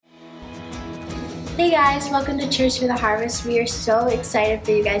Hey guys, welcome to Church for the Harvest. We are so excited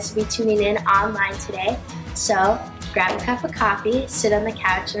for you guys to be tuning in online today. So grab a cup of coffee, sit on the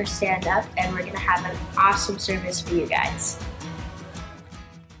couch or stand up, and we're going to have an awesome service for you guys.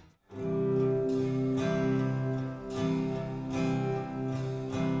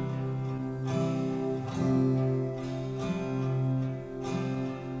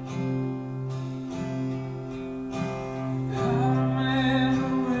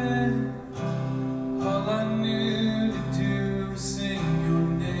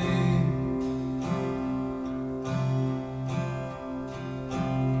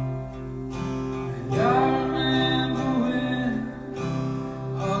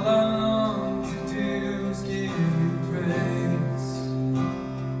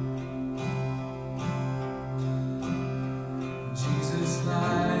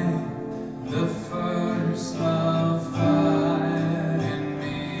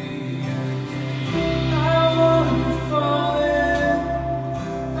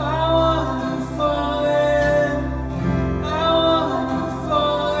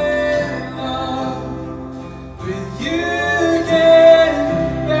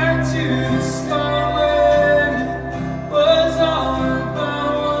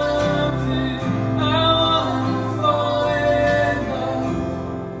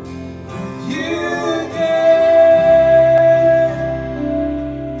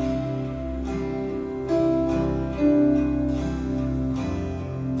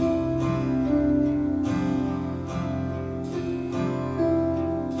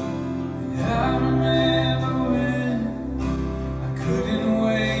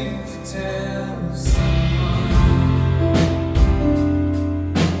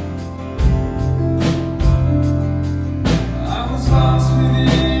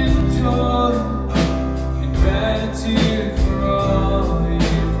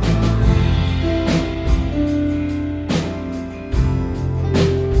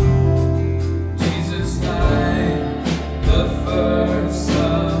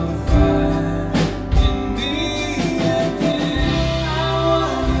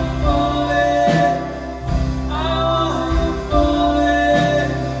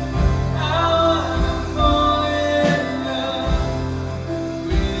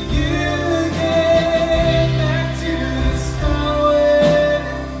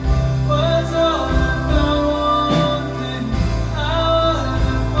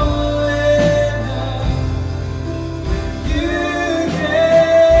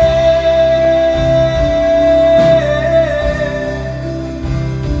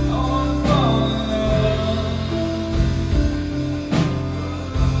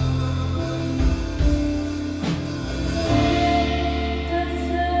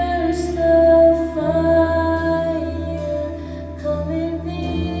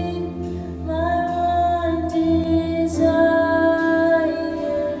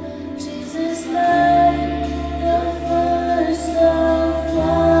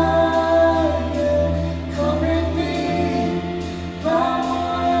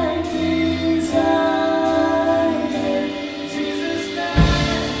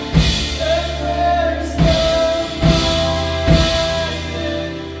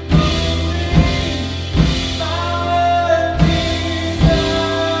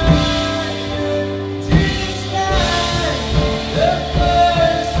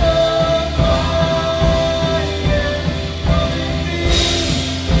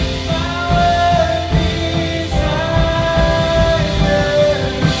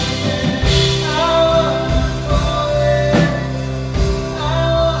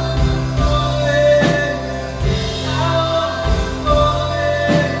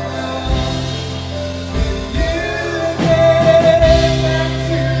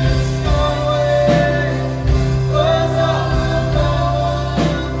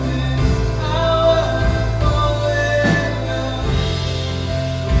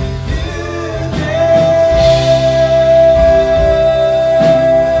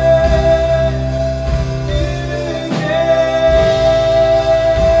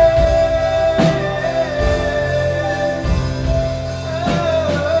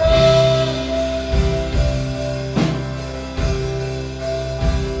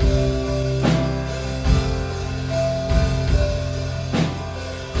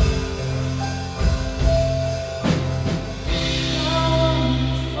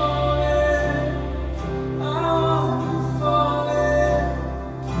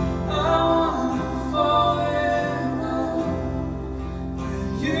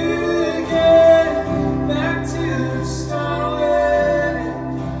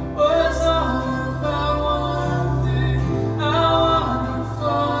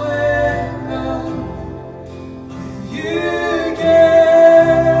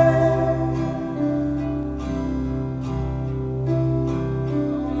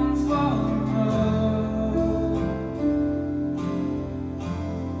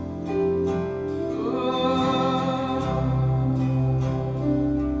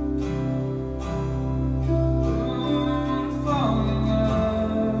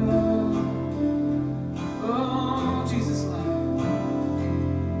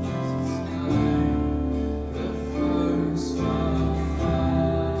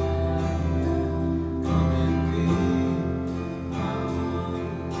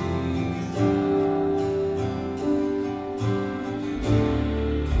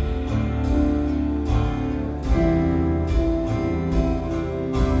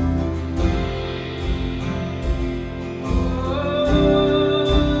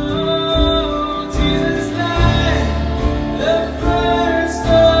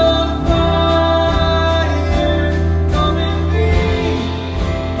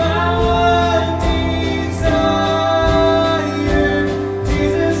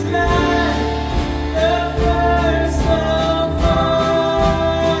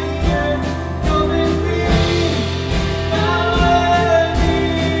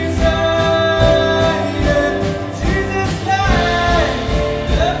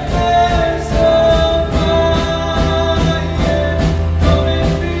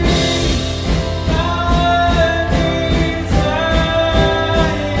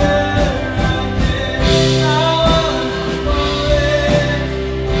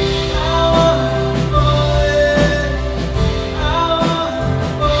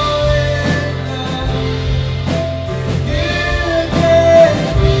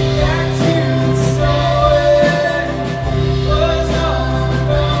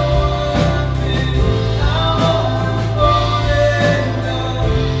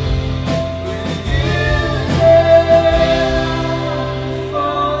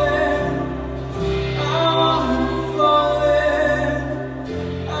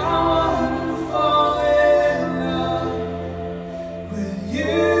 Hey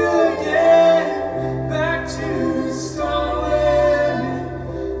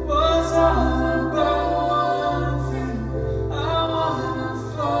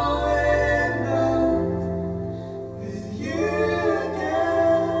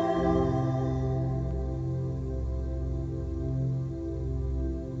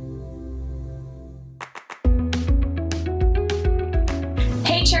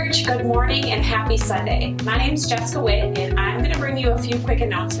church, good morning and happy Sunday. My name is Jessica Witt and I'm going to bring you a few quick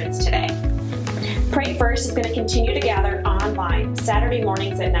announcements today. Pray First is going to continue to gather online Saturday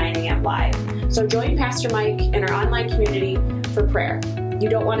mornings at 9 a.m. live. So join Pastor Mike in our online community for prayer. You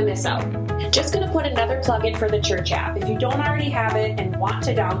don't want to miss out. Just going to put another plug-in for the church app. If you don't already have it and want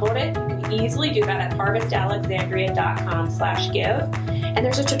to download it, you can easily do that at harvestalexandria.com/give. And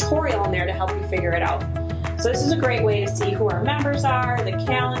there's a tutorial in there to help you figure it out. So this is a great way to see who our members are, the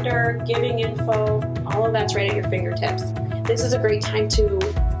calendar, giving info, all of that's right at your fingertips. This is a great time to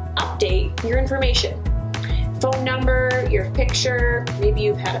update your information. Phone number, your picture, maybe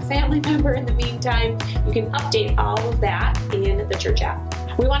you've had a family member in the meantime. You can update all of that in the church app.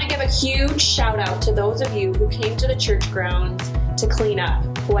 We want to give a huge shout out to those of you who came to the church grounds to clean up,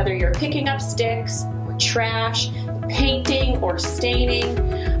 whether you're picking up sticks or trash, painting or staining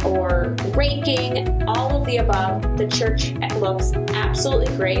or raking, all of the above. The church looks absolutely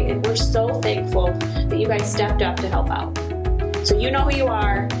great and we're so thankful that you guys stepped up to help out. So you know who you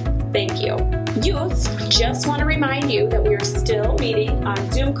are. Thank you. Youth, just want to remind you that we are still meeting on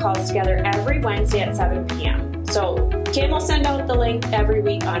Zoom calls together every Wednesday at 7 p.m. So Kim will send out the link every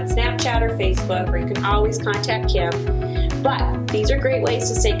week on Snapchat or Facebook, or you can always contact Kim. But these are great ways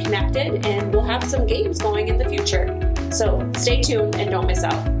to stay connected, and we'll have some games going in the future. So stay tuned and don't miss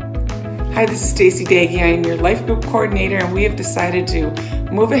out. Hi, this is Stacy Daggy. I am your life group coordinator, and we have decided to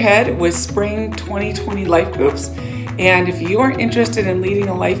move ahead with spring 2020 life groups. And if you are interested in leading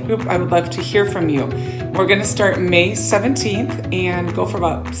a life group, I would love to hear from you. We're going to start May 17th and go for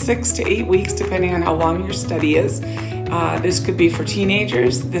about 6 to 8 weeks, depending on how long your study is. This could be for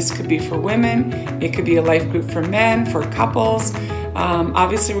teenagers. This could be for women. It could be a life group for men, for couples.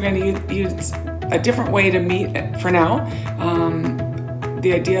 Obviously, we're going to use a different way to meet for now.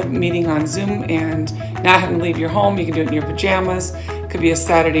 The idea of meeting on Zoom and not having to leave your home. You can do it in your pajamas. It could be a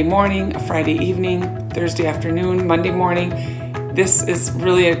Saturday morning, a Friday evening, Thursday afternoon, Monday morning. This is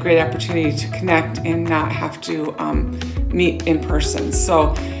really a great opportunity to connect and not have to meet in person.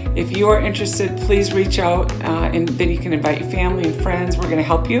 So if you are interested, please reach out and then you can invite your family and friends. We're going to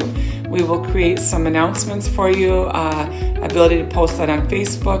help you. We will create some announcements for you, ability to post that on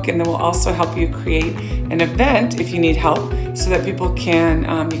Facebook, and then we'll also help you create an event if you need help so that people can,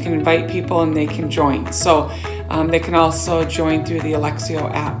 you can invite people and they can join. So they can also join through the Alexio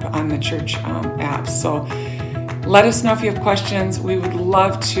app on the church app. So let us know if you have questions. We would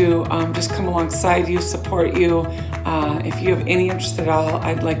love to just come alongside you, support you. If you have any interest at all,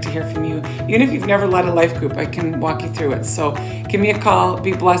 I'd like to hear from you. Even if you've never led a life group, I can walk you through it. So give me a call.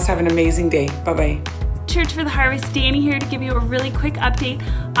 Be blessed. Have an amazing day. Bye-bye. Church for the Harvest, Danny here to give you a really quick update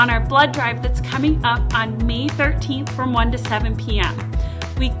on our blood drive that's coming up on May 13th from 1 to 7 p.m.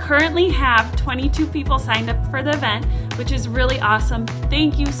 We currently have 22 people signed up for the event, which is really awesome.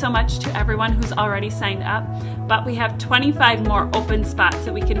 Thank you so much to everyone who's already signed up. But we have 25 more open spots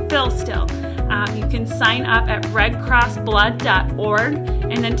that we can fill still. You can sign up at redcrossblood.org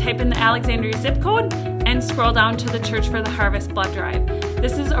and then type in the Alexandria zip code and scroll down to the Church for the Harvest blood drive.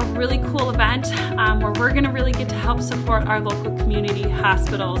 This is a really cool event where we're going to really get to help support our local community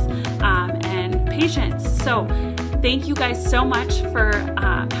hospitals and patients. So thank you guys so much for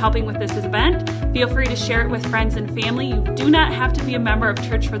helping with this event. Feel free to share it with friends and family. You do not have to be a member of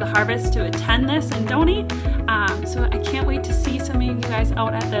Church for the Harvest to attend this and donate. So I can't wait to see so many of you guys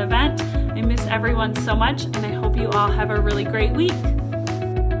out at the event. I miss everyone so much, and I hope you all have a really great week.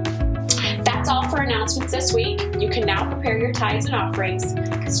 That's all for announcements this week. You can now prepare your tithes and offerings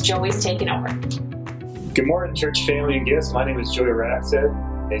because Joey's taking over. Good morning, church family and guests. My name is Joey Raxhead.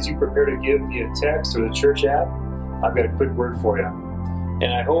 As you prepare to give via text or the church app, I've got a quick word for you.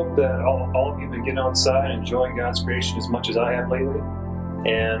 And I hope that all of you have been getting outside and enjoying God's creation as much as I have lately.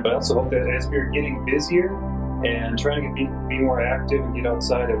 But I also hope that as we are getting busier and trying to be more active and get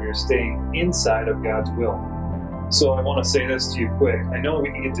outside, that we are staying inside of God's will. So I want to say this to you quick. I know we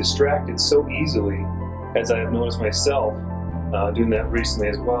can get distracted so easily, as I have noticed myself doing that recently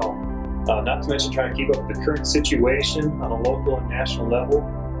as well. Not to mention trying to keep up with the current situation on a local and national level,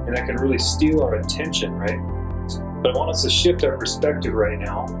 and that can really steal our attention, right? But I want us to shift our perspective right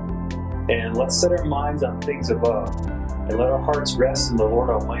now, and let's set our minds on things above, and let our hearts rest in the Lord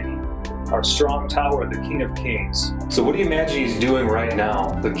Almighty. our strong tower, the King of Kings. So what do you imagine he's doing right now?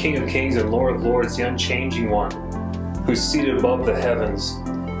 The King of Kings and Lord of Lords, the unchanging one, who's seated above the heavens,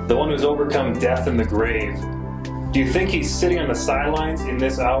 the one who's overcome death and the grave. Do you think he's sitting on the sidelines in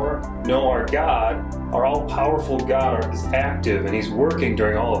this hour? No, our God, our all-powerful God, is active and he's working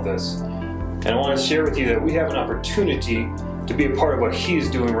during all of this. And I want to share with you that we have an opportunity to be a part of what he is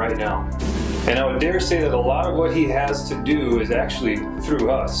doing right now. And I would dare say that a lot of what he has to do is actually through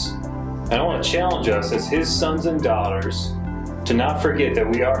us. And I want to challenge us as his sons and daughters to not forget that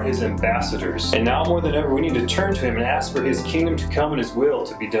we are his ambassadors. And now more than ever, we need to turn to him and ask for his kingdom to come and his will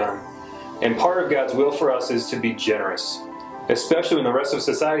to be done. And part of God's will for us is to be generous, especially when the rest of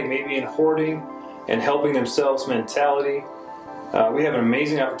society may be in hoarding and helping themselves mentality. We have an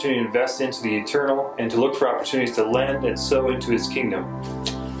amazing opportunity to invest into the eternal and to look for opportunities to lend and sow into his kingdom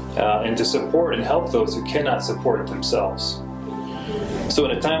and to support and help those who cannot support themselves. So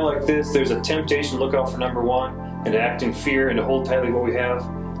in a time like this, there's a temptation to look out for number one and to act in fear and to hold tightly what we have.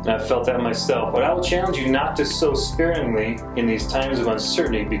 And I've felt that myself. But I will challenge you not to sow sparingly in these times of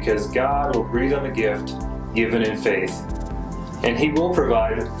uncertainty, because God will breathe on the gift given in faith. And he will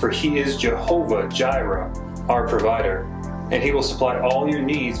provide, for he is Jehovah Jireh, our provider. And he will supply all your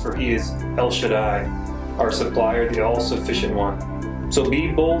needs, for he is El Shaddai, our supplier, the all-sufficient one. So be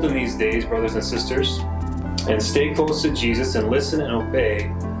bold in these days, brothers and sisters, and stay close to Jesus and listen and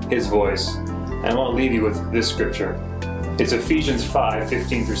obey his voice. And I want to leave you with this scripture. It's Ephesians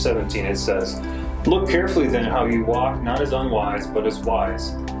 5:15 through 17. It says, "Look carefully then how you walk, not as unwise, but as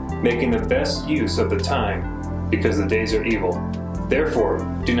wise, making the best use of the time, because the days are evil. Therefore,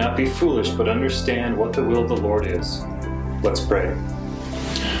 do not be foolish, but understand what the will of the Lord is." Let's pray.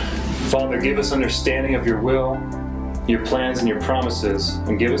 Father, give us understanding of your will, your plans, and your promises,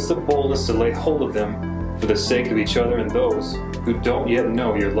 and give us the boldness to lay hold of them for the sake of each other and those who don't yet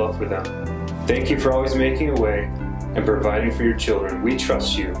know your love for them. Thank you for always making a way and providing for your children. We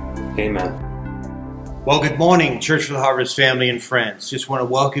trust you. Amen. Well, good morning, Church for the Harvest family and friends. Just want to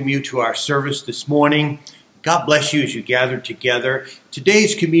welcome you to our service this morning. God bless you as you gather together. Today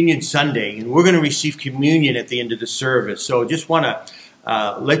is Communion Sunday, and we're going to receive communion at the end of the service. So just want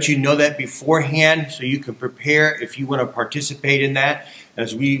to let you know that beforehand so you can prepare if you want to participate in that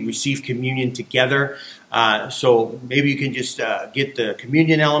as we receive communion together. So maybe you can just get the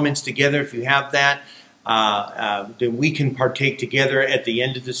communion elements together if you have that. Then we can partake together at the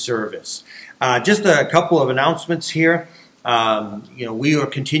end of the service. Just a couple of announcements here. We are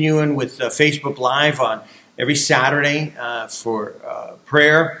continuing with Facebook Live on every Saturday for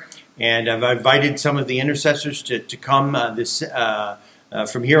prayer, and I've invited some of the intercessors to come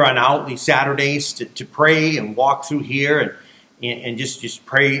from here on out these Saturdays to pray and walk through here and just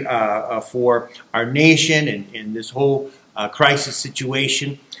pray for our nation and this whole crisis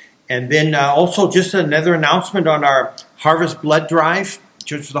situation. And then also just another announcement on our Harvest Blood Drive,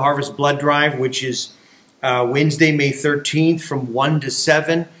 Church for the Harvest Blood Drive, which is Wednesday, May 13th from 1 to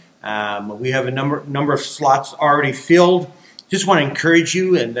 7. We have a number of slots already filled. Just want to encourage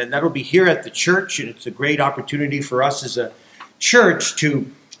you, and that'll be here at the church, and it's a great opportunity for us as a church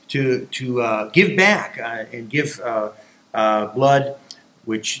to give back and give blood,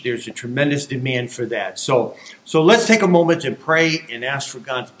 which there's a tremendous demand for that. So let's take a moment and pray and ask for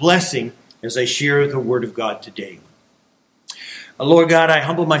God's blessing as I share the Word of God today. Lord God, I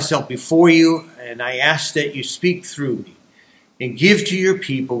humble myself before you, and I ask that you speak through me and give to your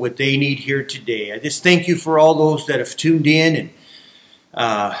people what they need here today. I just thank you for all those that have tuned in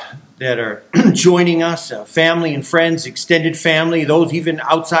and that are joining us, family and friends, extended family, those even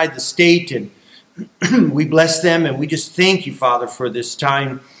outside the state, and we bless them, and we just thank you, Father, for this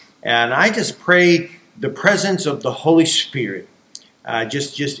time. And I just pray the presence of the Holy Spirit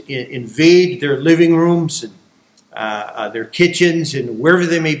just invade their living rooms and their kitchens and wherever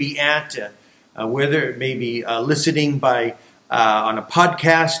they may be at, whether it may be listening by on a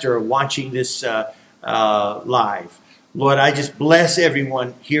podcast or watching this live. Lord, I just bless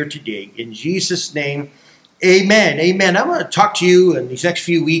everyone here today. In Jesus' name, amen. Amen. I want to talk to you in these next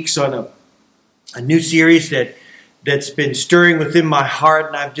few weeks on a new series that's been stirring within my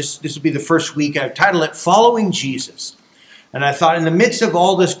heart, and this will be the first week. I've titled it Following Jesus. And I thought in the midst of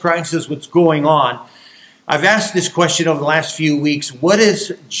all this crisis, what's going on, I've asked this question over the last few weeks: what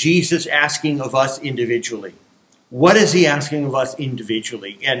is Jesus asking of us individually? What is he asking of us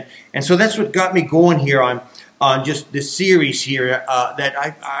individually? And so that's what got me going here on just this series here, that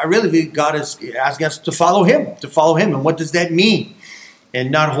I really believe God is asking us to follow him. And what does that mean?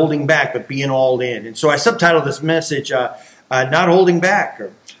 And not holding back, but being all in. And so I subtitled this message, Not Holding Back,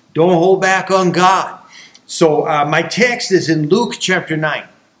 or Don't Hold Back on God. So my text is in Luke chapter 9.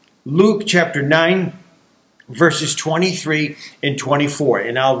 Luke chapter 9, verses 23 and 24,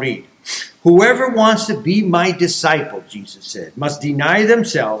 and I'll read. Whoever wants to be my disciple, Jesus said, must deny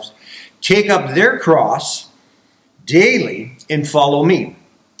themselves, take up their cross daily, and follow me.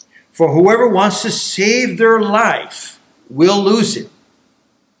 For whoever wants to save their life will lose it.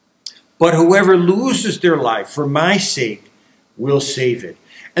 But whoever loses their life for my sake will save it.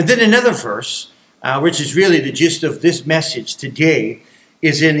 And then another verse, which is really the gist of this message today,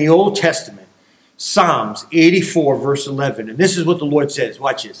 is in the Old Testament, Psalms 84, verse 11. And this is what the Lord says.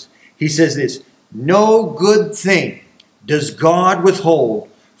 Watch this. He says this, no good thing does God withhold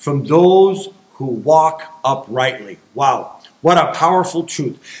from those who walk uprightly. Wow, what a powerful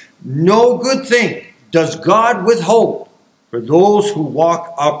truth. No good thing does God withhold for those who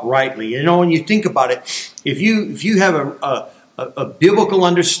walk uprightly. You know, when you think about it, if you have a biblical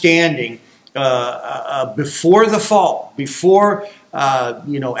understanding before the fall, before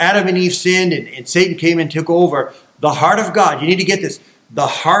Adam and Eve sinned and Satan came and took over, the heart of God, you need to get this, the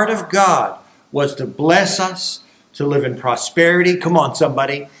heart of God was to bless us, to live in prosperity. Come on,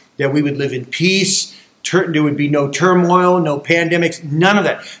 somebody. That we would live in peace. There would be no turmoil, no pandemics, none of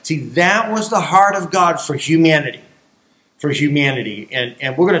that. See, that was the heart of God for humanity.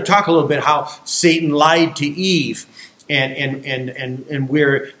 And we're going to talk a little bit how Satan lied to Eve and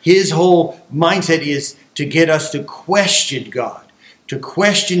where his whole mindset is to get us to question God, to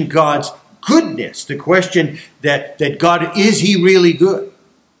question God's goodness, to question that God, is he really good?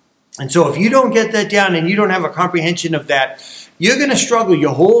 And so if you don't get that down and you don't have a comprehension of that, you're going to struggle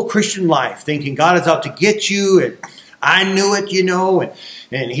your whole Christian life thinking God is out to get you and I knew it,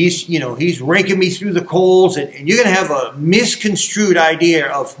 and he's raking me through the coals, and you're going to have a misconstrued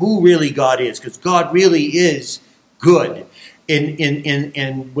idea of who really God is, because God really is good.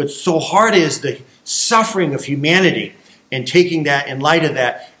 And what's so hard is the suffering of humanity and taking that in light of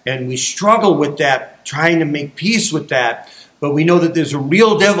that, and we struggle with that, trying to make peace with that, but we know that there's a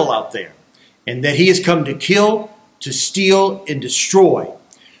real devil out there, and that he has come to kill, to steal, and destroy.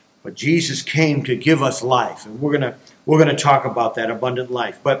 But Jesus came to give us life, and we're going to talk about that abundant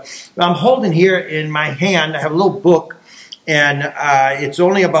life. But I'm holding here in my hand, I have a little book, and it's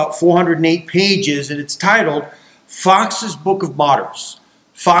only about 408 pages, and it's titled Fox's Book of Martyrs.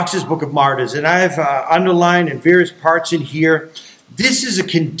 Fox's Book of Martyrs, and I've underlined in various parts in here. This is a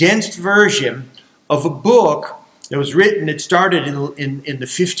condensed version of a book that was written. It started in the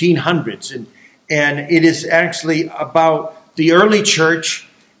 1500s, and it is actually about the early church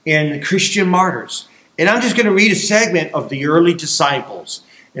and the Christian martyrs. And I'm just going to read a segment of the early disciples.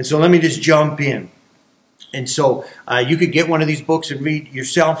 And so let me just jump in. And so you could get one of these books and read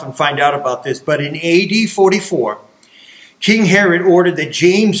yourself and find out about this. But in AD 44, King Herod ordered that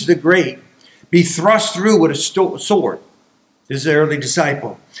James the Great be thrust through with a sword. This is the early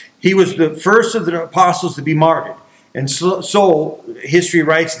disciple. He was the first of the apostles to be martyred. And so history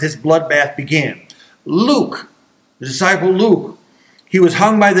writes this bloodbath began. Luke, the disciple Luke, he was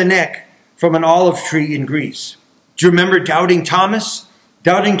hung by the neck from an olive tree in Greece. Do you remember Doubting Thomas?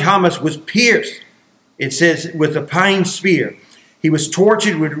 Doubting Thomas was pierced, it says, with a pine spear. He was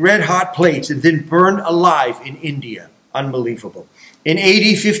tortured with red-hot plates and then burned alive in India. Unbelievable. In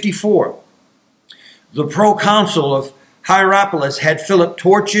AD 54, the proconsul of Hierapolis had Philip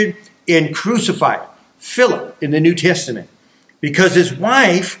tortured and crucified. Philip in the New Testament, because his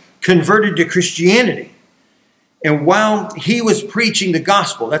wife converted to Christianity. And while he was preaching the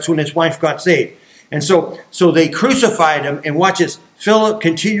gospel, that's when his wife got saved. And so they crucified him, and watch this, Philip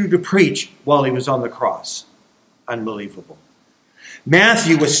continued to preach while he was on the cross. Unbelievable.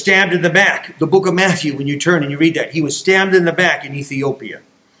 Matthew was stabbed in the back. The book of Matthew, when you turn and you read that, he was stabbed in the back in Ethiopia.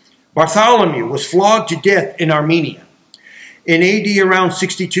 Bartholomew was flogged to death in Armenia. In AD around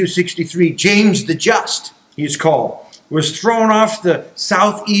 62-63, James the Just, he is called, was thrown off the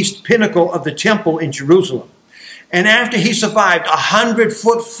southeast pinnacle of the temple in Jerusalem. And after he survived a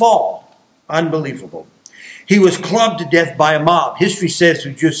 100-foot fall, unbelievable, he was clubbed to death by a mob. History says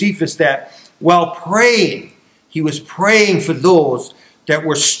through Josephus that while praying, he was praying for those that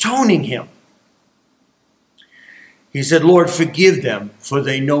were stoning him. He said, Lord, forgive them, for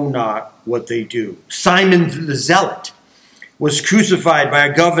they know not what they do. Simon the Zealot was crucified by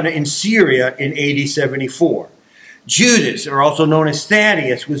a governor in Syria in AD 74. Judas, or also known as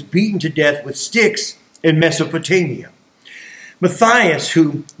Thaddeus, was beaten to death with sticks in Mesopotamia. Matthias,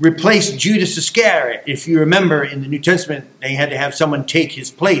 who replaced Judas Iscariot, if you remember in the New Testament, they had to have someone take his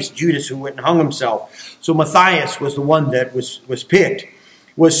place, Judas, who went and hung himself. So Matthias was the one that was picked,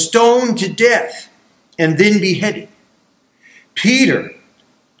 was stoned to death and then beheaded. Peter,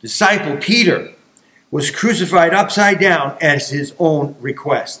 disciple Peter, was crucified upside down at his own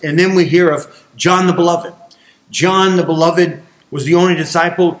request. And then we hear of John the Beloved. John the Beloved was the only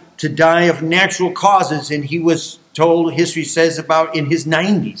disciple to die of natural causes, and he was told, history says, about in his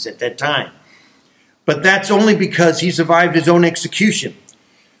 90s at that time. But that's only because he survived his own execution.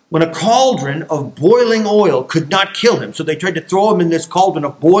 When a cauldron of boiling oil could not kill him, so they tried to throw him in this cauldron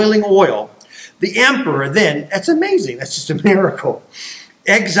of boiling oil, the emperor then, that's amazing, that's just a miracle,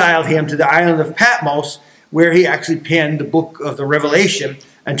 exiled him to the island of Patmos, where he actually penned the book of the Revelation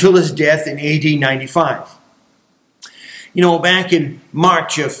until his death in AD 95. You know, back in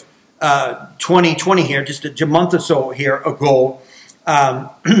March of 2020 here, just a month or so here ago,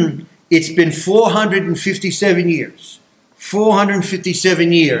 it's been 457 years.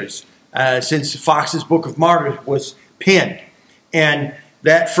 457 years since Fox's Book of Martyrs was penned. And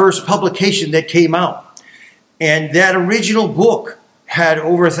that first publication that came out. And that original book had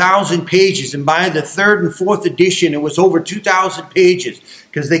over 1,000 pages. And by the third and fourth edition, it was over 2,000 pages,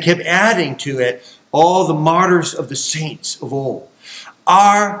 because they kept adding to it all the martyrs of the saints of old.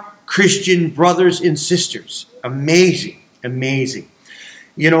 Our Christian brothers and sisters. Amazing, amazing.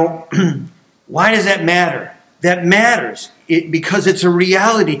 You know, why does that matter? That matters because it's a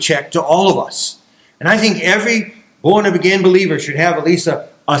reality check to all of us. And I think every born-again believer should have at least a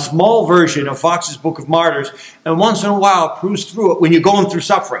small version of Fox's Book of Martyrs, and once in a while cruise through it when you're going through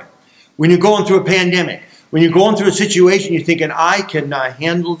suffering, when you're going through a pandemic, when you're going through a situation you're thinking, I cannot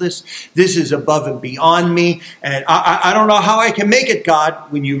handle this. This is above and beyond me, and I don't know how I can make it,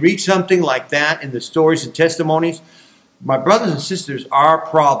 God. When you read something like that in the stories and testimonies, my brothers and sisters, our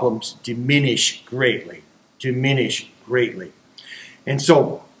problems diminish greatly. And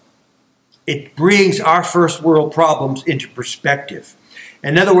so it brings our first world problems into perspective.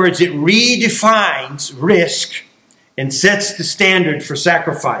 In other words, it redefines risk and sets the standard for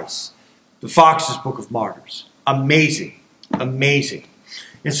sacrifice. The Fox's Book of Martyrs. Amazing. Amazing.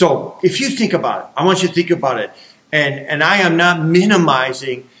 And so if you think about it, I want you to think about it. And I am not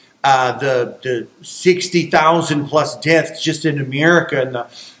minimizing the 60,000 plus deaths just in America, and the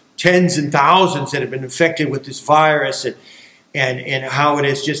tens and thousands that have been infected with this virus, and how it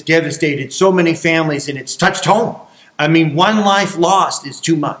has just devastated so many families, and it's touched home. I mean, one life lost is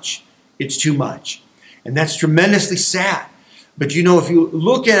too much. It's too much. And that's tremendously sad. But you know, if you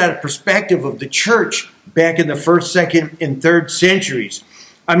look at a perspective of the church back in the first, second, and third centuries,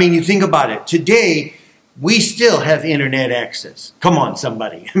 I mean, you think about it. Today, we still have internet access. Come on,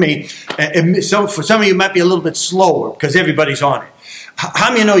 somebody. I mean, so for some of you, it might be a little bit slower because everybody's on it.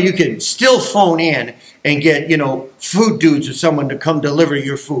 How many know you can still phone in and get, food dudes or someone to come deliver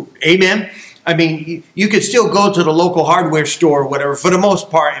your food? Amen? I mean, you could still go to the local hardware store or whatever for the most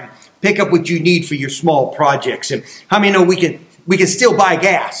part and pick up what you need for your small projects. And how many know we can still buy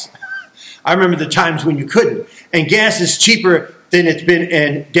gas? I remember the times when you couldn't. And gas is cheaper than it's been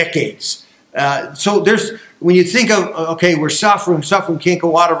in decades. So when you think of, okay, we're suffering, can't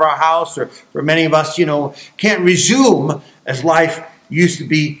go out of our house, or for many of us, can't resume as life used to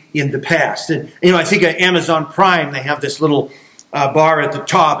be in the past. And, I think at Amazon Prime, they have this little bar at the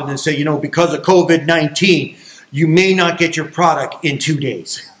top, and they say, because of COVID-19, you may not get your product in 2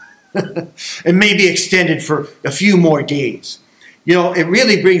 days. It may be extended for a few more days. It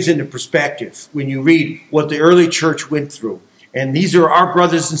really brings into perspective when you read what the early church went through. And these are our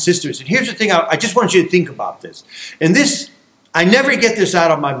brothers and sisters. And here's the thing, I just want you to think about this. And this, I never get this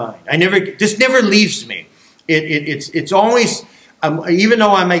out of my mind. This never leaves me. It's always, even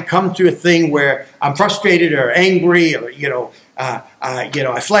though I may come through a thing where I'm frustrated or angry, or,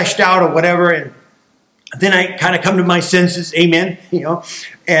 I fleshed out or whatever, and then I kind of come to my senses, amen,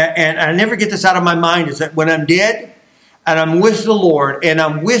 and I never get this out of my mind, is that when I'm dead and I'm with the Lord and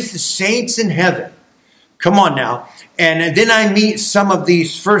I'm with the saints in heaven, come on now, and then I meet some of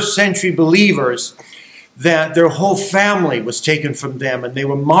these first century believers that their whole family was taken from them and they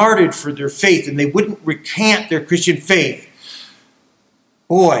were martyred for their faith and they wouldn't recant their Christian faith.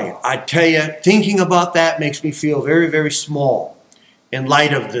 Boy, I tell you, thinking about that makes me feel very, very small in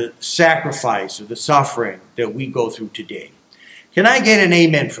light of the sacrifice or the suffering that we go through today. Can I get an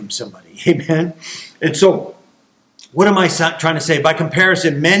amen from somebody? Amen? And so, what am I trying to say? By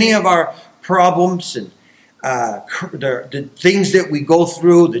comparison, many of our problems and the things that we go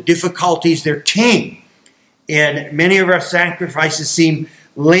through, the difficulties, they're tame. And many of our sacrifices seem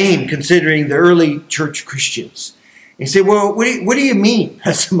lame considering the early church Christians. And you say, well, what do you mean?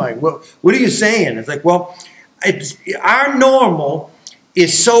 That's somebody. Well, what are you saying? It's like, well, our normal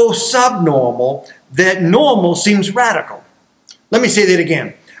is so subnormal that normal seems radical. Let me say that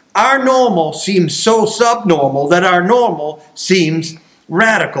again. Our normal seems so subnormal that our normal seems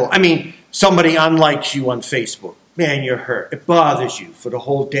radical. I mean, somebody unlikes you on Facebook. Man, you're hurt. It bothers you for the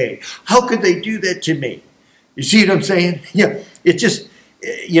whole day. How could they do that to me? You see what I'm saying? Yeah, it's just,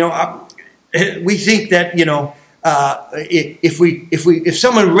 we think that, if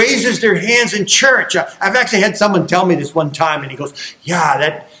someone raises their hands in church, I've actually had someone tell me this one time, and he goes, yeah,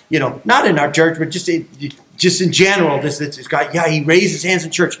 that, not in our church, but just in general, this guy, yeah, he raised his hands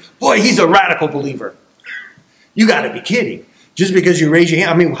in church. Boy, he's a radical believer. You got to be kidding. Just because you raise your hand,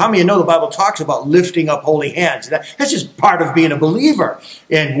 I mean, how many of you know the Bible talks about lifting up holy hands? That's just part of being a believer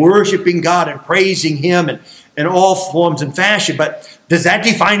and worshiping God and praising Him and in all forms and fashion. But does that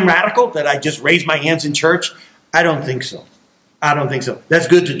define radical, that I just raise my hands in church? I don't think so. I don't think so. That's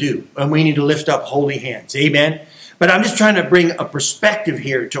good to do. And we need to lift up holy hands. Amen? But I'm just trying to bring a perspective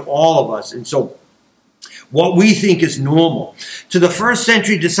here to all of us. And so what we think is normal. To the first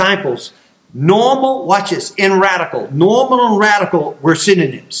century disciples, normal, watch this, and radical. Normal and radical were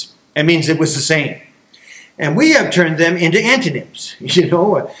synonyms. That means it was the same. And we have turned them into antonyms.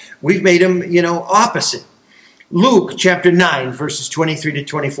 We've made them, opposite. Luke chapter 9, verses 23 to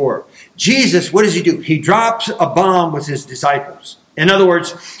 24. Jesus, what does he do? He drops a bomb with his disciples. In other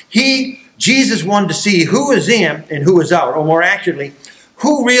words, Jesus wanted to see who is in and who is out, or more accurately,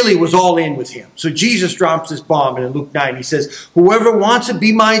 who really was all in with him. So Jesus drops this bomb, and in Luke 9 he says, whoever wants to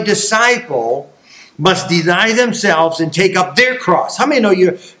be my disciple must deny themselves and take up their cross. How many know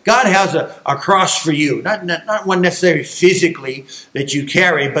God has a cross for you? Not one necessarily physically that you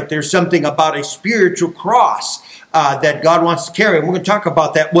carry, but there's something about a spiritual cross that God wants to carry. And we're going to talk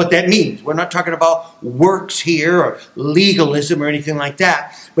about that, what that means. We're not talking about works here or legalism or anything like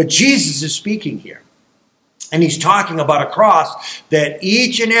that. But Jesus is speaking here. And he's talking about a cross that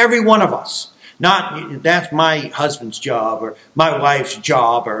each and every one of us, not that's my husband's job or my wife's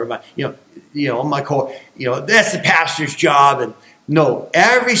job or my, that's the pastor's job. And no,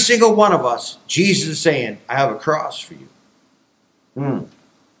 every single one of us, Jesus is saying, I have a cross for you.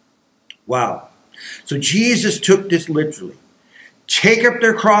 Wow. So Jesus took this literally. Take up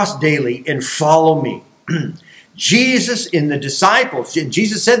their cross daily and follow me. Jesus and the disciples, and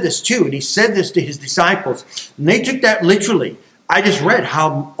Jesus said this too, and he said this to his disciples, and they took that literally. I just read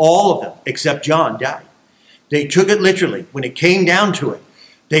how all of them, except John, died. They took it literally. When it came down to it,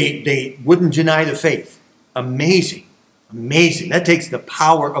 they wouldn't deny the faith. Amazing. Amazing. That takes the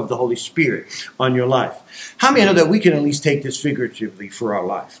power of the Holy Spirit on your life. How many know that we can at least take this figuratively for our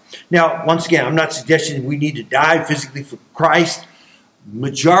life? Now, once again, I'm not suggesting we need to die physically for Christ.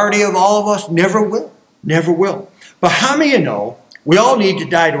 Majority of all of us never will. Never will. But how many of you know we all need to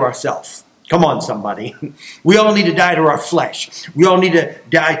die to ourselves? Come on, somebody. We all need to die to our flesh. We all need to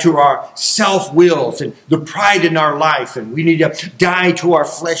die to our self-wills and the pride in our life. And we need to die to our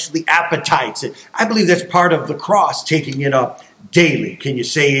fleshly appetites. And I believe that's part of the cross, taking it up daily. Can you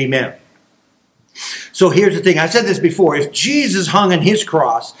say amen? So here's the thing. I said this before. If Jesus hung on his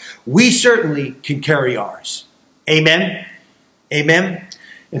cross, we certainly can carry ours. Amen? Amen?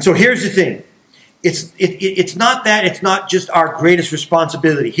 And so here's the thing. It's not that. It's not just our greatest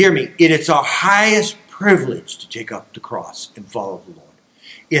responsibility. Hear me. It's our highest privilege to take up the cross and follow the Lord.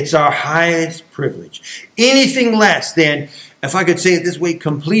 It's our highest privilege. Anything less than, if I could say it this way,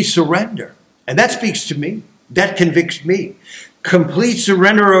 complete surrender. And that speaks to me. That convicts me. Complete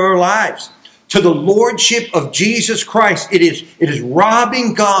surrender of our lives to the lordship of Jesus Christ. It is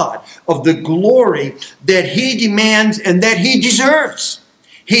robbing God of the glory that he demands and that he deserves.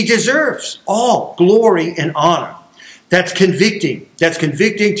 He deserves all glory and honor. That's convicting. That's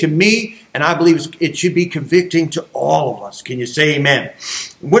convicting to me, and I believe it should be convicting to all of us. Can you say amen?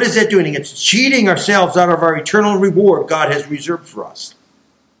 What is that doing? It's cheating ourselves out of our eternal reward God has reserved for us.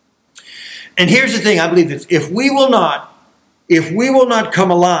 And here's the thing, I believe this. If we will not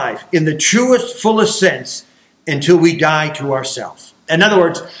come alive in the truest, fullest sense until we die to ourselves. In other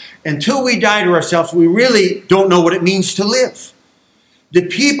words, until we die to ourselves, we really don't know what it means to live. The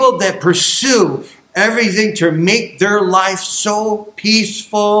people that pursue everything to make their life so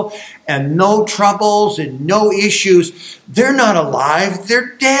peaceful and no troubles and no issues, they're not alive,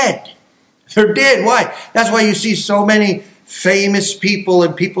 they're dead. They're dead. Why? That's why you see so many famous people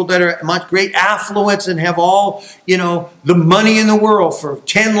and people that are much great affluence and have all, the money in the world for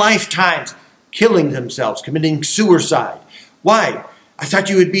 10 lifetimes, killing themselves, committing suicide. Why? I thought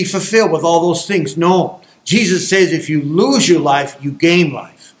you would be fulfilled with all those things. No. Jesus says if you lose your life, you gain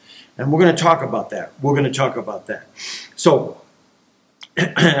life. And we're going to talk about that. We're going to talk about that. So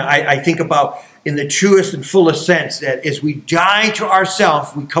I think about in the truest and fullest sense that as we die to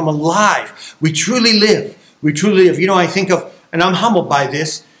ourselves, we come alive. We truly live. We truly live. I think of, and I'm humbled by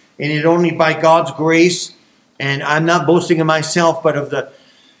this, and it only by God's grace, and I'm not boasting of myself, but of the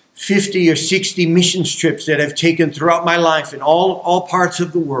 50 or 60 mission trips that I've taken throughout my life in all parts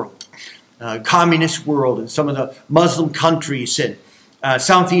of the world, communist world, and some of the Muslim countries, and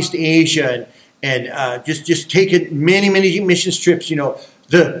Southeast Asia, and just taken many mission trips.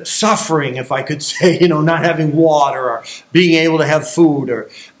 The suffering, if I could say, not having water or being able to have food, or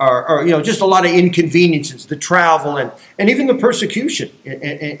just a lot of inconveniences, the travel, and even the persecution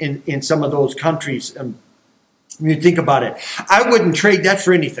in some of those countries. When you think about it, I wouldn't trade that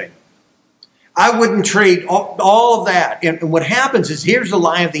for anything. I wouldn't trade all of that. And what happens is, here's the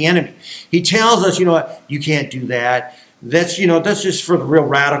lie of the enemy. He tells us, you can't do that. That's just for the real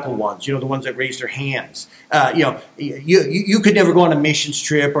radical ones, the ones that raise their hands. You could never go on a missions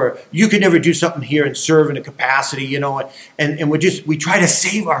trip, or you could never do something here and serve in a capacity, and we try to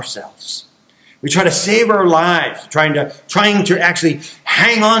save ourselves. We try to save our lives, trying to actually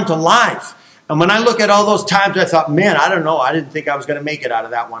hang on to life. And when I look at all those times, I thought, man, I don't know. I didn't think I was going to make it out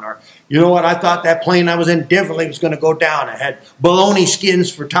of that one. Or, you know what? I thought that plane I was in definitely was going to go down. I had bologna skins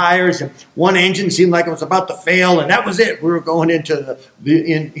for tires, and one engine seemed like it was about to fail, and that was it. We were going into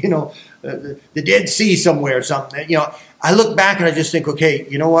the Dead Sea somewhere or something. I look back and I just think, okay,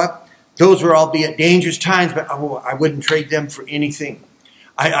 you know what? Those were albeit dangerous times, but I wouldn't trade them for anything.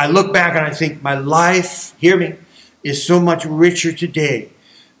 I look back and I think my life, hear me, is so much richer today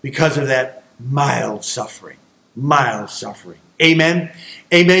because of that mild suffering. Amen.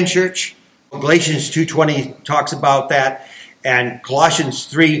 Amen, church. Galatians 2:20 talks about that, and Colossians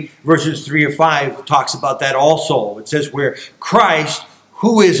 3 verses 3 or 5 talks about that also. It says, where Christ,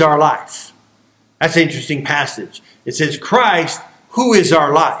 who is our life. That's an interesting passage. It says, Christ, who is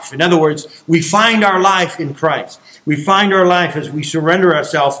our life. In other words, we find our life in Christ. We find our life as we surrender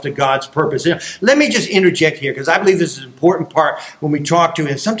ourselves to God's purpose. Let me just interject here, because I believe this is an important part when we talk to,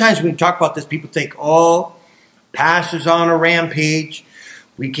 and sometimes when we talk about this, people think, oh, pastor's on a rampage.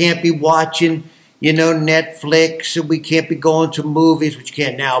 We can't be watching, Netflix, and we can't be going to movies, which you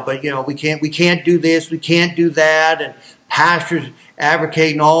can't now, but, we can't do this, we can't do that, and pastors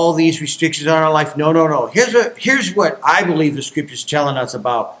advocating all these restrictions on our life. No. Here's what I believe the Scripture's telling us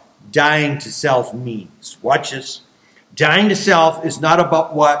about dying to self means. Watch this. Dying to self is not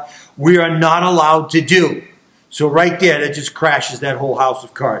about what we are not allowed to do. So right there, that just crashes that whole house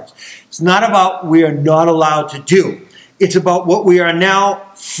of cards. It's not about we are not allowed to do. It's about what we are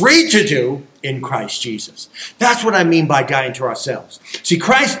now free to do in Christ Jesus. That's what I mean by dying to ourselves. See,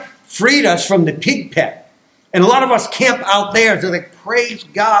 Christ freed us from the pig pen. And a lot of us camp out there. They're like, praise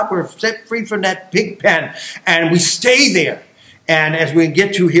God, we're set free from that pig pen. And we stay there. And as we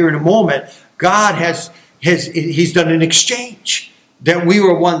get to here in a moment, God He's done an exchange. That we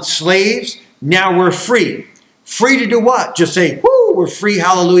were once slaves, now we're free. Free to do what? Just say, whoo, we're free,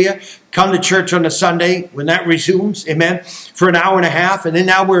 hallelujah. Come to church on a Sunday when that resumes, amen, for an hour and a half, and then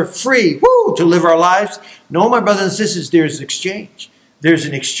now we're free, whoo, to live our lives. No, my brothers and sisters, there's an exchange. There's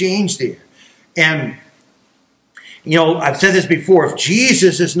an exchange there. And, I've said this before, if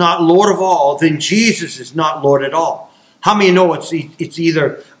Jesus is not Lord of all, then Jesus is not Lord at all. How many know it's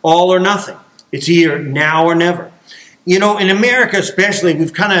either all or nothing? It's either now or never. In America especially,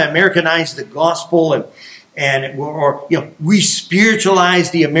 we've kind of Americanized the gospel or we spiritualize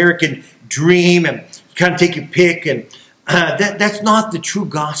the American dream and kind of take your pick. And that's not the true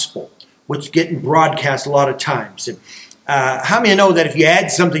gospel, what's getting broadcast a lot of times. And how many know that if you add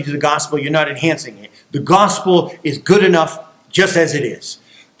something to the gospel, you're not enhancing it? The gospel is good enough just as it is.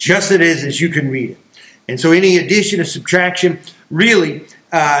 Just as it is as you can read it. And so any addition or subtraction really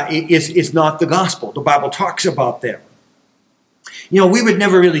is not the gospel. The Bible talks about that. We would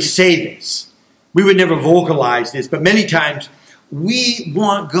never really say this. We would never vocalize this. But many times we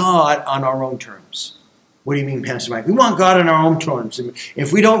want God on our own terms. What do you mean, Pastor Mike? We want God on our own terms. And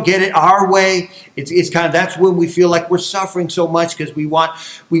if we don't get it our way, it's kind of, that's when we feel like we're suffering so much, because we want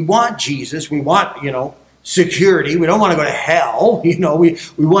Jesus. We want, security. We don't want to go to hell. We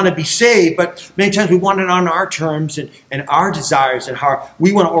want to be saved, but many times we want it on our terms and our desires, and how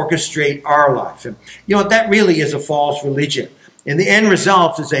we want to orchestrate our life. And that really is a false religion. And the end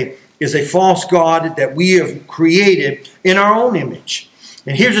result is a false God that we have created in our own image.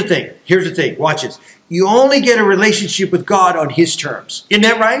 And here's the thing. Watch this. You only get a relationship with God on His terms. Isn't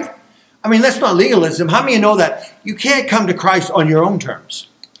that right? I mean, that's not legalism. How many of you know that you can't come to Christ on your own terms?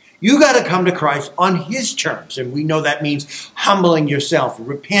 You got to come to Christ on His terms. And we know that means humbling yourself,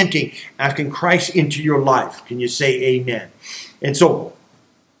 repenting, asking Christ into your life. Can you say amen? And so,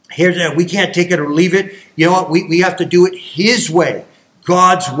 here's that. We can't take it or leave it. You know what? We have to do it His way,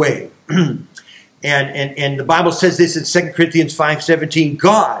 God's way. And the Bible says this in 2 Corinthians 5:17.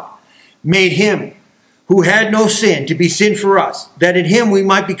 God made Him who had no sin, to be sin for us, that in him we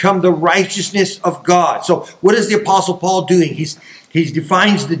might become the righteousness of God. So what is the Apostle Paul doing? He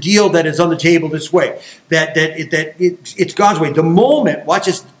defines the deal that is on the table this way, that it's God's way. The moment, watch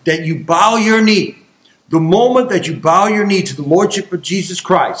this, that you bow your knee, the moment that you bow your knee to the Lordship of Jesus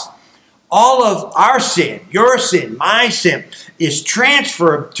Christ, all of our sin, your sin, my sin, is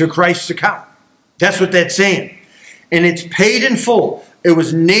transferred to Christ's account. That's what that's saying. And it's paid in full. It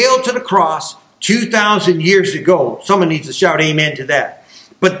was nailed to the cross 2,000 years ago. Someone needs to shout amen to that.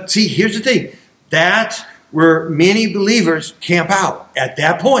 But see, here's the thing. That's where many believers camp out at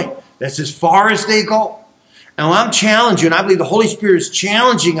that point. That's as far as they go. And I'm challenging, and I believe the Holy Spirit is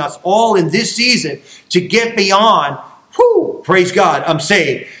challenging us all in this season to get beyond, praise God, I'm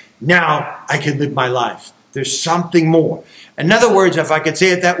saved. Now I can live my life. There's something more. In other words, if I could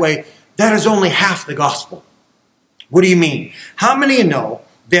say it that way, that is only half the gospel. What do you mean? How many of you know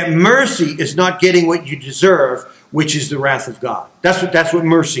that mercy is not getting what you deserve, which is the wrath of God? That's what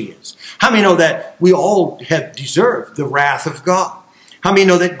mercy is. How many know that we all have deserved the wrath of God? How many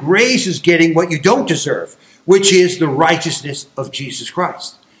know that grace is getting what you don't deserve, which is the righteousness of Jesus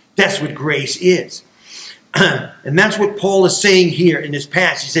Christ? That's what grace is. And that's what Paul is saying here in this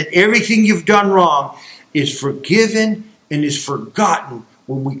passage. He said, everything you've done wrong is forgiven and is forgotten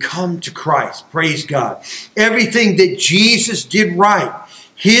when we come to Christ. Praise God. Everything that Jesus did right,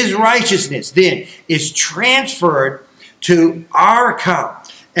 his righteousness then is transferred to our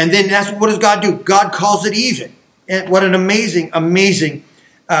account. And then what does God do? God calls it even. And what an amazing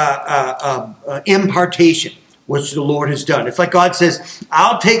impartation which the Lord has done. It's like God says,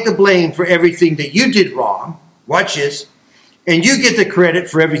 I'll take the blame for everything that you did wrong. Watch this. And you get the credit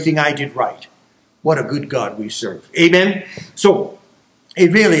for everything I did right. What a good God we serve. Amen? So,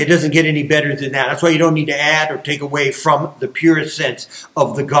 it doesn't get any better than that. That's why you don't need to add or take away from the purest sense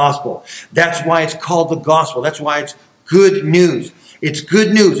of the gospel. That's why it's called the gospel. That's why it's good news. It's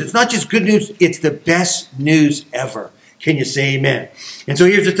good news. It's not just good news. It's the best news ever. Can you say amen? And so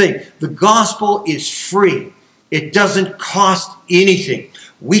here's the thing. The gospel is free. It doesn't cost anything.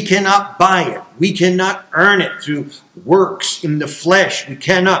 We cannot buy it. We cannot earn it through works in the flesh. We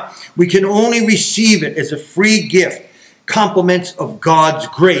cannot. We can only receive it as a free gift. Compliments of God's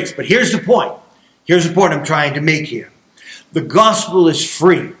grace. But here's the point. Here's the point I'm trying to make here. The gospel is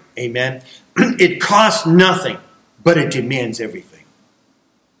free. Amen. It costs nothing, but it demands everything.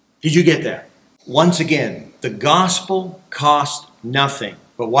 Did you get that? Once again, the gospel costs nothing.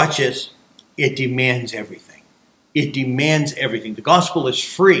 But watch this. It demands everything. It demands everything. The gospel is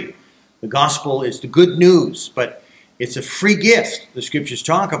free. The gospel is the good news, but it's a free gift the scriptures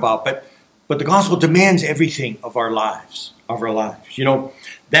talk about. But the gospel demands everything of our lives. You know,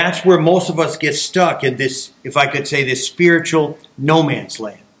 that's where most of us get stuck in this, if I could say, this spiritual no man's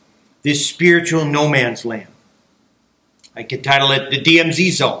land. This spiritual no man's land. I could title it the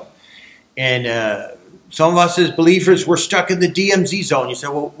DMZ zone. And some of us as believers, we're stuck in the DMZ zone. You say,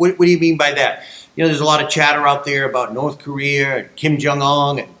 well, what do you mean by that? You know, there's a lot of chatter out there about North Korea and Kim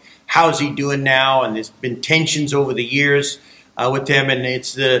Jong-un and how's he doing now. And there's been tensions over the years with them. And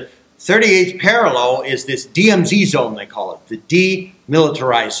it's the 38th parallel is this DMZ zone, they call it, the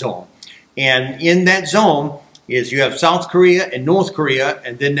demilitarized zone. And in that zone is you have South Korea and North Korea,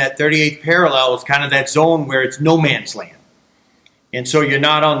 and then that 38th parallel is kind of that zone where it's no man's land. And so you're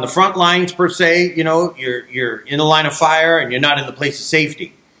not on the front lines per se, you know, you're in the line of fire and you're not in the place of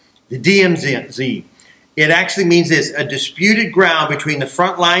safety. The DMZ, it actually means this, a disputed ground between the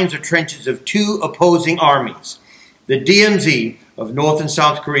front lines or trenches of two opposing armies. The DMZ of North and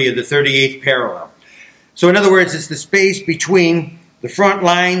South Korea, the 38th parallel. So in other words, it's the space between the front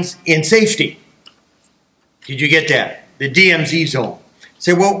lines and safety. Did you get that? The DMZ zone.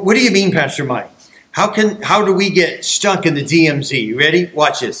 Say, well, what do you mean, Pastor Mike? How do we get stuck in the DMZ? You ready?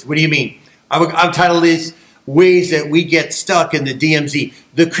 Watch this. What do you mean? I'll title this Ways That We Get Stuck in the DMZ.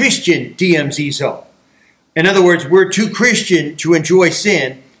 The Christian DMZ zone. In other words, we're too Christian to enjoy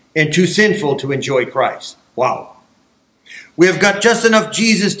sin and too sinful to enjoy Christ. Wow. We have got just enough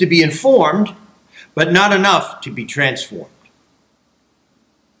Jesus to be informed, but not enough to be transformed.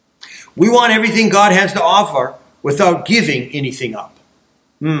 We want everything God has to offer without giving anything up.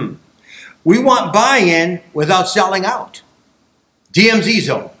 We want buy-in without selling out. DMZ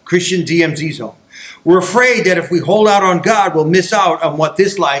zone, Christian DMZ zone. We're afraid that if we hold out on God, we'll miss out on what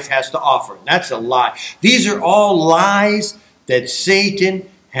this life has to offer. That's a lie. These are all lies that Satan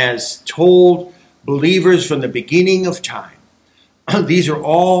has told believers from the beginning of time. These are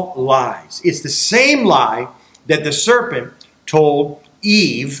all lies. It's the same lie that the serpent told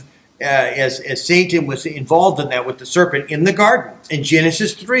Eve as Satan was involved in that with the serpent in the garden in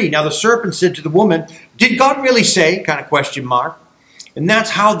Genesis 3. Now the serpent said to the woman, "Did God really say?" kind of question mark. And that's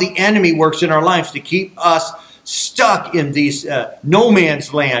how the enemy works in our lives, to keep us stuck in these no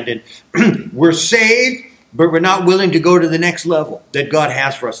man's land. And we're saved, but we're not willing to go to the next level that God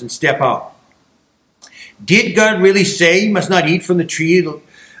has for us and step out. Did God really say you must not eat from the tree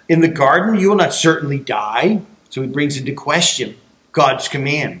in the garden? You will not certainly die. So he brings into question God's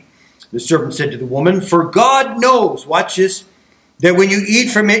command. The serpent said to the woman, "For God knows," watch this, "that when you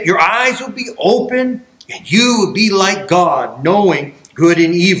eat from it, your eyes will be open and you will be like God, knowing good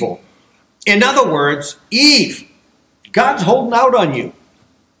and evil." In other words, Eve, God's holding out on you.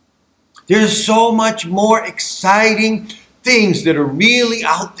 There's so much more exciting things that are really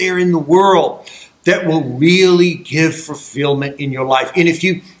out there in the world that will really give fulfillment in your life. And if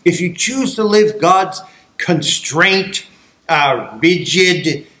you choose to live God's constraint,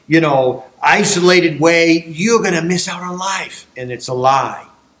 rigid, isolated way, you're going to miss out on life. And it's a lie.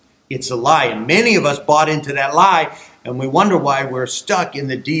 It's a lie. And many of us bought into that lie, and we wonder why we're stuck in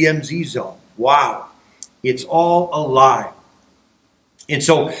the DMZ zone. Wow. It's all a lie. And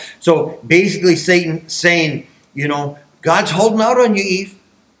so basically Satan saying, God's holding out on you, Eve.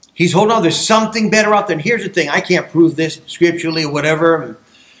 He's holding on. There's something better out there. And here's the thing. I can't prove this scripturally or whatever.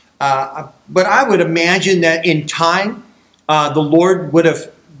 But I would imagine that in time, the Lord would have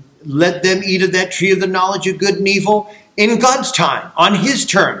let them eat of that tree of the knowledge of good and evil in God's time, on his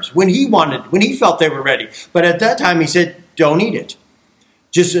terms, when he felt they were ready. But at that time, he said, don't eat it.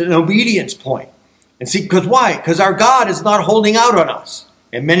 Just an obedience point. And see, because why? Because our God is not holding out on us.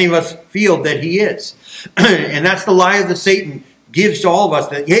 And many of us feel that he is. And that's the lie that Satan gives to all of us,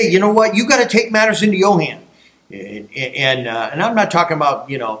 that, hey, you know what? You got to take matters into your hand. And I'm not talking about,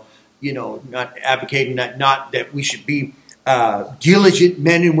 not advocating not that we should be diligent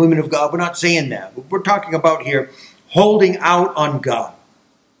men and women of God. We're not saying that. But we're talking about here holding out on God.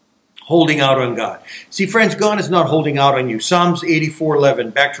 Holding out on God. See, friends, God is not holding out on you. Psalms 84:11,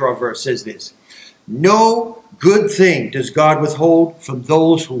 back to our verse, says this: "No good thing does God withhold from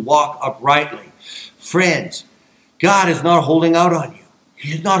those who walk uprightly." Friends, God is not holding out on you.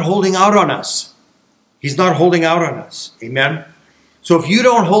 He's not holding out on us. He's not holding out on us. Amen? So if you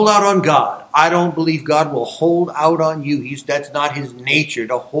don't hold out on God, I don't believe God will hold out on you. That's not his nature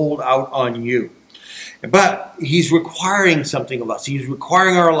to hold out on you. But he's requiring something of us. He's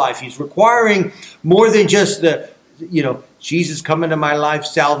requiring our life. He's requiring more than just Jesus come into my life,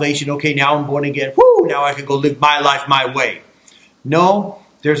 salvation. Okay, now I'm born again. Woo, now I can go live my life my way. No,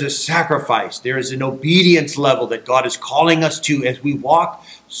 there's a sacrifice. There is an obedience level that God is calling us to as we walk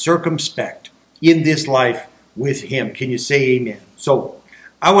circumspect in this life with him. Can you say amen? So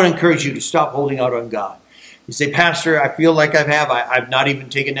I want to encourage you to stop holding out on God. You say, "Pastor, I feel like I've not even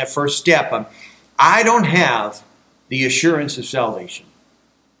taken that first step. I don't have the assurance of salvation."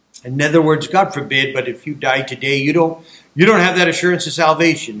 In other words, God forbid, but if you die today, you don't have that assurance of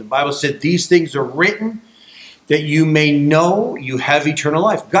salvation. The Bible said these things are written that you may know you have eternal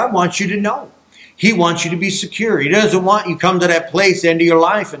life. God wants you to know. He wants you to be secure. He doesn't want you to come to that place, end of your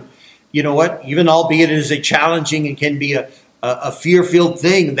life, and you know what? Even albeit it is a challenging and can be a fear-filled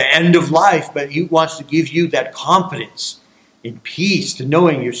thing, the end of life, but he wants to give you that confidence and peace to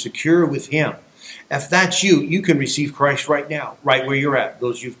knowing you're secure with him. If that's you, you can receive Christ right now, right where you're at,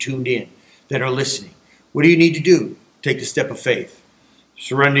 those you've tuned in that are listening. What do you need to do? Take the step of faith.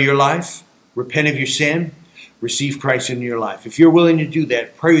 Surrender your life, repent of your sin, receive Christ into your life. If you're willing to do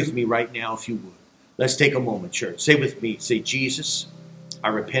that, pray with me right now if you would. Let's take a moment, church. Say with me, say, "Jesus, I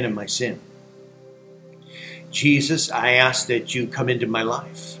repent of my sin. Jesus, I ask that you come into my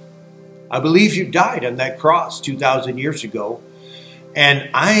life. I believe you died on that cross 2,000 years ago, and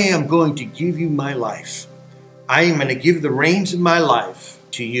I am going to give you my life. I am going to give the reins of my life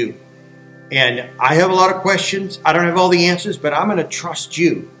to you. And I have a lot of questions. I don't have all the answers, but I'm going to trust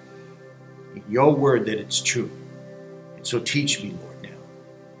you in your word that it's true. And so teach me, Lord, now.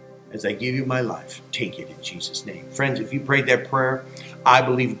 As I give you my life, take it in Jesus' name." Friends, if you prayed that prayer, I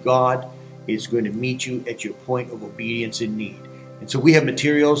believe God is going to meet you at your point of obedience and need. And so we have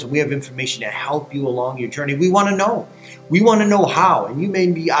materials and we have information to help you along your journey. We want to know. We want to know how. And you may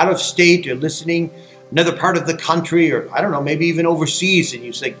be out of state or listening another part of the country, or I don't know, maybe even overseas, and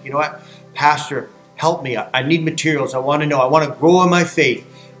you say, "You know what, Pastor, help me. I need materials. I want to know. I want to grow in my faith."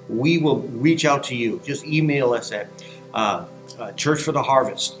 We will reach out to you. Just email us at Church for the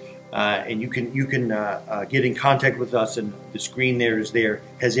Harvest. And you can get in contact with us, and the screen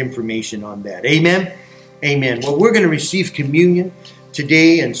has information on that. Amen? Amen. Well, we're going to receive communion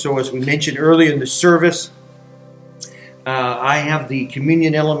today, and so as we mentioned earlier in the service, I have the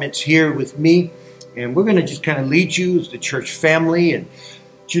communion elements here with me, and we're going to just kind of lead you as the church family. And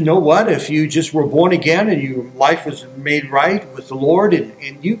you know what? If you just were born again and your life was made right with the Lord,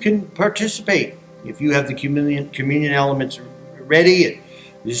 and you can participate. If you have the communion elements ready, and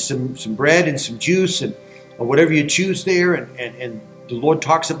there's some bread and some juice and whatever you choose there, and the Lord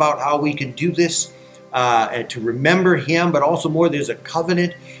talks about how we can do this and to remember Him, but also more, there's a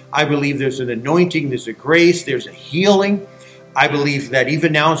covenant. I believe there's an anointing, there's a grace, there's a healing. I believe that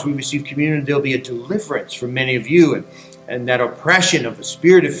even now as we receive communion, there'll be a deliverance for many of you, and that oppression of the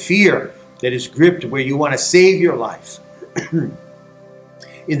spirit of fear that is gripped where you want to save your life in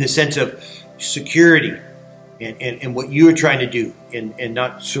the sense of security and what you're trying to do and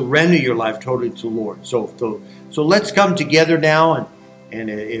not surrender your life totally to the Lord. So let's come together now, and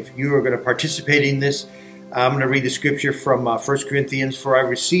if you are going to participate in this, I'm going to read the scripture from 1 Corinthians. For I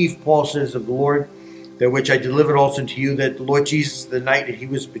received, Paul says, of the Lord, that which I delivered also to you, that the Lord Jesus, the night that He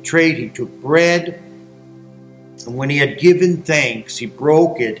was betrayed, He took bread, and when He had given thanks, He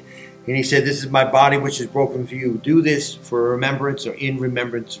broke it, and He said, this is my body which is broken for you. Do this for remembrance, or in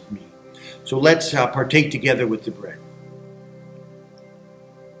remembrance of me. So let's partake together with the bread.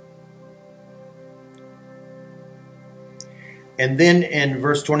 And then in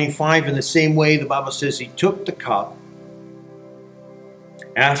verse 25, in the same way, the Bible says, He took the cup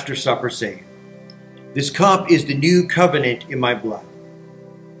after supper, saying, this cup is the new covenant in my blood.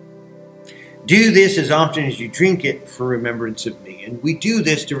 Do this as often as you drink it for remembrance of me. And we do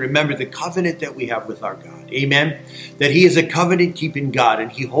this to remember the covenant that we have with our God. Amen? That He is a covenant-keeping God,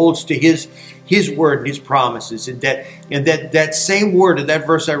 and He holds to His word and His promises. And that same word of that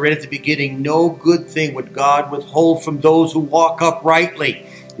verse I read at the beginning, no good thing would God withhold from those who walk uprightly.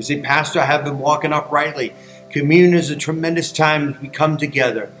 You say, Pastor, I have been walking uprightly. Communion is a tremendous time as we come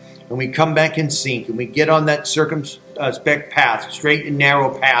together and we come back in sync and we get on that circumspect path, straight and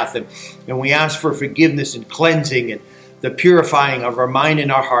narrow path, and we ask for forgiveness and cleansing and the purifying of our mind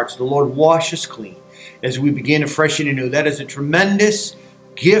and our hearts. The Lord wash us clean as we begin afresh and anew. That is a tremendous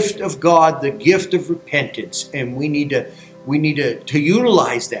gift of God, the gift of repentance, and we need to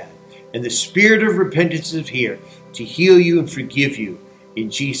utilize that. And the spirit of repentance is here to heal you and forgive you.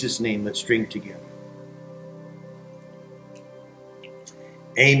 In Jesus' name, let's drink together.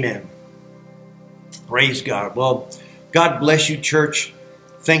 Amen. Praise God. Well, God bless you, church.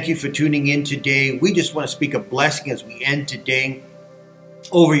 Thank you for tuning in today. We just want to speak a blessing as we end today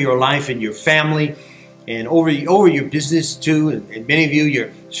over your life and your family and over your business too. And many of you,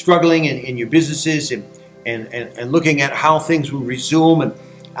 you're struggling in your businesses and looking at how things will resume. And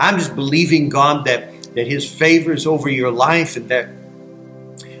I'm just believing God that His favor is over your life and that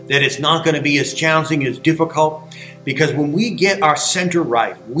it's not going to be as challenging, as difficult. Because when we get our center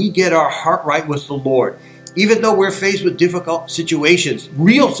right, we get our heart right with the Lord, even though we're faced with difficult situations,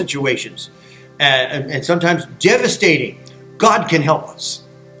 real situations, and sometimes devastating, God can help us.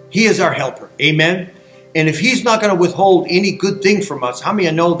 He is our helper. Amen? And if He's not going to withhold any good thing from us, how many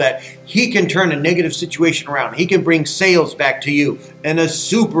of you know that He can turn a negative situation around? He can bring sales back to you in a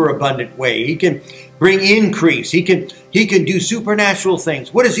super abundant way. He can bring increase. He can do supernatural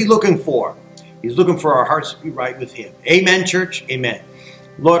things. What is He looking for? He's looking for our hearts to be right with Him. Amen, church? Amen.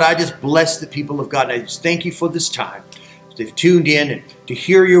 Lord, I just bless the people of God. I just thank You for this time. They've tuned in and to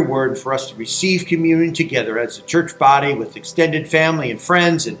hear Your word, for us to receive communion together as a church body with extended family and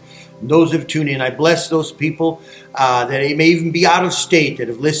friends and those who have tuned in. I bless those people that they may even be out of state that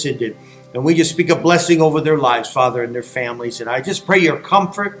have listened. And we just speak a blessing over their lives, Father, and their families. And I just pray Your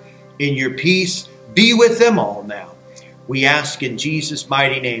comfort and Your peace be with them all now. We ask in Jesus'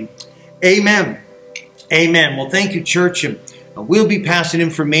 mighty name. Amen. Amen. Well, thank you, church. And we'll be passing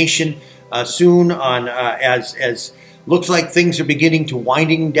information soon on as looks like things are beginning to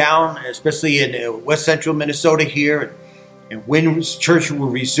winding down, especially in west central Minnesota here. And when church will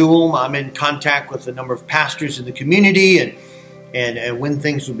resume, I'm in contact with a number of pastors in the community and when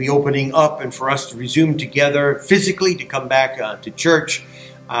things will be opening up and for us to resume together physically to come back to church.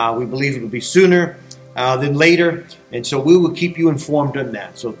 We believe it will be sooner than later. And so we will keep you informed on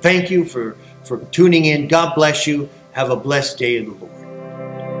that. So thank you for tuning in. God bless you. Have a blessed day in the Lord.